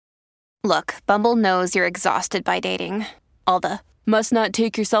Look, Bumble knows you're exhausted by dating. All the must not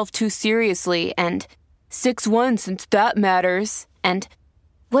take yourself too seriously and 6'1" since that matters. And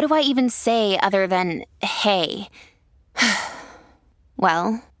what do I even say other than hey?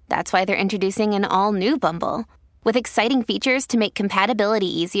 Well, that's why they're introducing an all-new Bumble with exciting features to make compatibility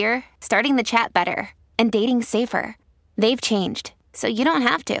easier, starting the chat better, and dating safer. They've changed, so you don't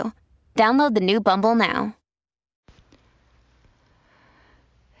have to. Download the new Bumble now.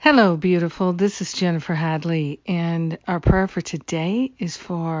 Hello, beautiful. This is Jennifer Hadley, and our prayer for today is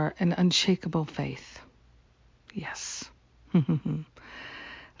for an unshakable faith. Yes.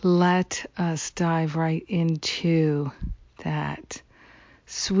 Let us dive right into that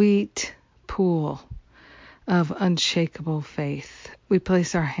sweet pool of unshakable faith. We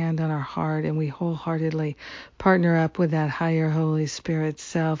place our hand on our heart and we wholeheartedly partner up with that higher Holy Spirit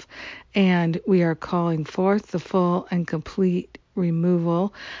self, and we are calling forth the full and complete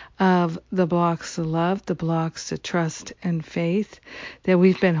removal of the blocks to love, the blocks to trust and faith that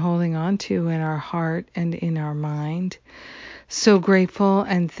we've been holding on to in our heart and in our mind. So grateful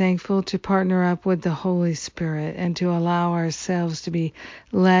and thankful to partner up with the Holy Spirit and to allow ourselves to be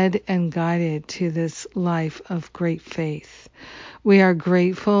led and guided to this life of great faith. We are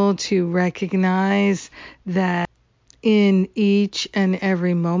grateful to recognize that in each and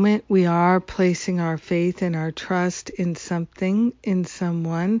every moment, we are placing our faith and our trust in something, in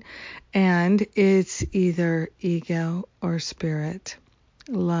someone, and it's either ego or spirit,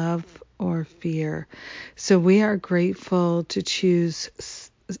 love or fear. So we are grateful to choose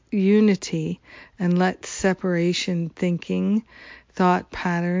unity and let separation thinking, thought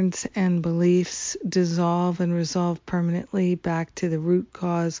patterns, and beliefs dissolve and resolve permanently back to the root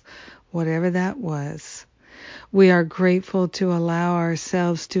cause, whatever that was. We are grateful to allow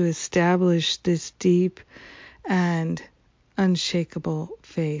ourselves to establish this deep and unshakable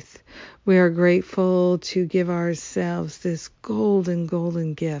faith. We are grateful to give ourselves this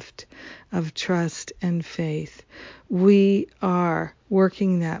golden gift of trust and faith. We are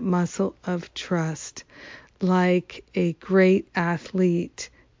working that muscle of trust like a great athlete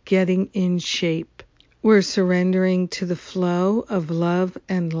getting in shape. We're surrendering to the flow of love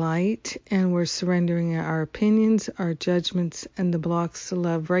and light, and we're surrendering our opinions, our judgments, and the blocks to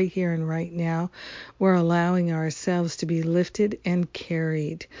love right here and right now. We're allowing ourselves to be lifted and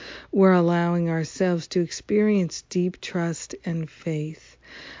carried. We're allowing ourselves to experience deep trust and faith.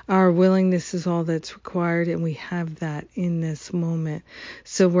 Our willingness is all that's required, and we have that in this moment.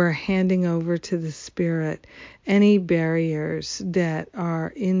 So we're handing over to the Spirit any barriers that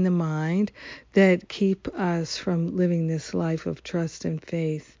are in the mind that keep us from living this life of trust and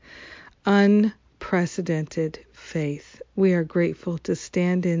faith. Unprecedented faith. We are grateful to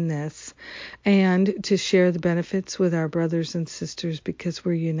stand in this and to share the benefits with our brothers and sisters because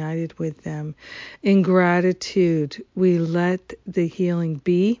we're united with them. In gratitude, we let the healing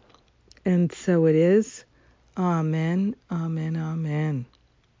be, and so it is. Amen, amen, amen.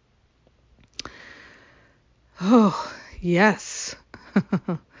 Oh, yes.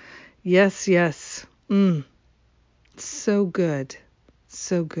 Yes. So good.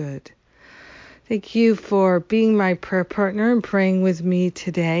 So good. Thank you for being my prayer partner and praying with me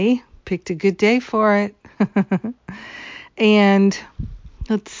today. Picked a good day for it. And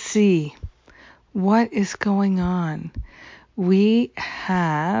let's see. What is going on? We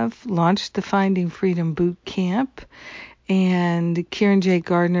have launched the Finding Freedom Boot Camp, and Kieran J.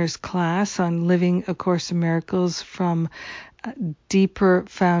 Gardner's class on Living A Course in Miracles from Deeper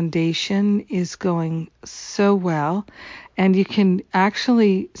Foundation is going so well. And you can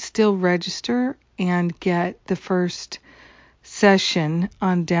actually still register and get the first session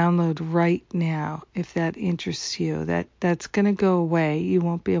on download right now if that interests you. That's going to go away. You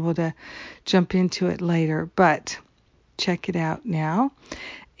won't be able to jump into it later, but check it out now.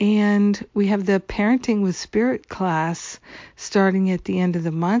 And we have the Parenting with Spirit class starting at the end of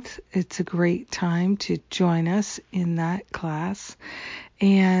the month. It's a great time to join us in that class.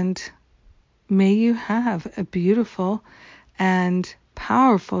 And may you have a beautiful and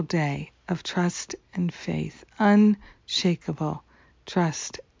powerful day of trust and faith. Unshakable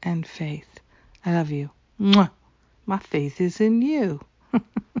trust and faith. I love you. Mwah. My faith is in you.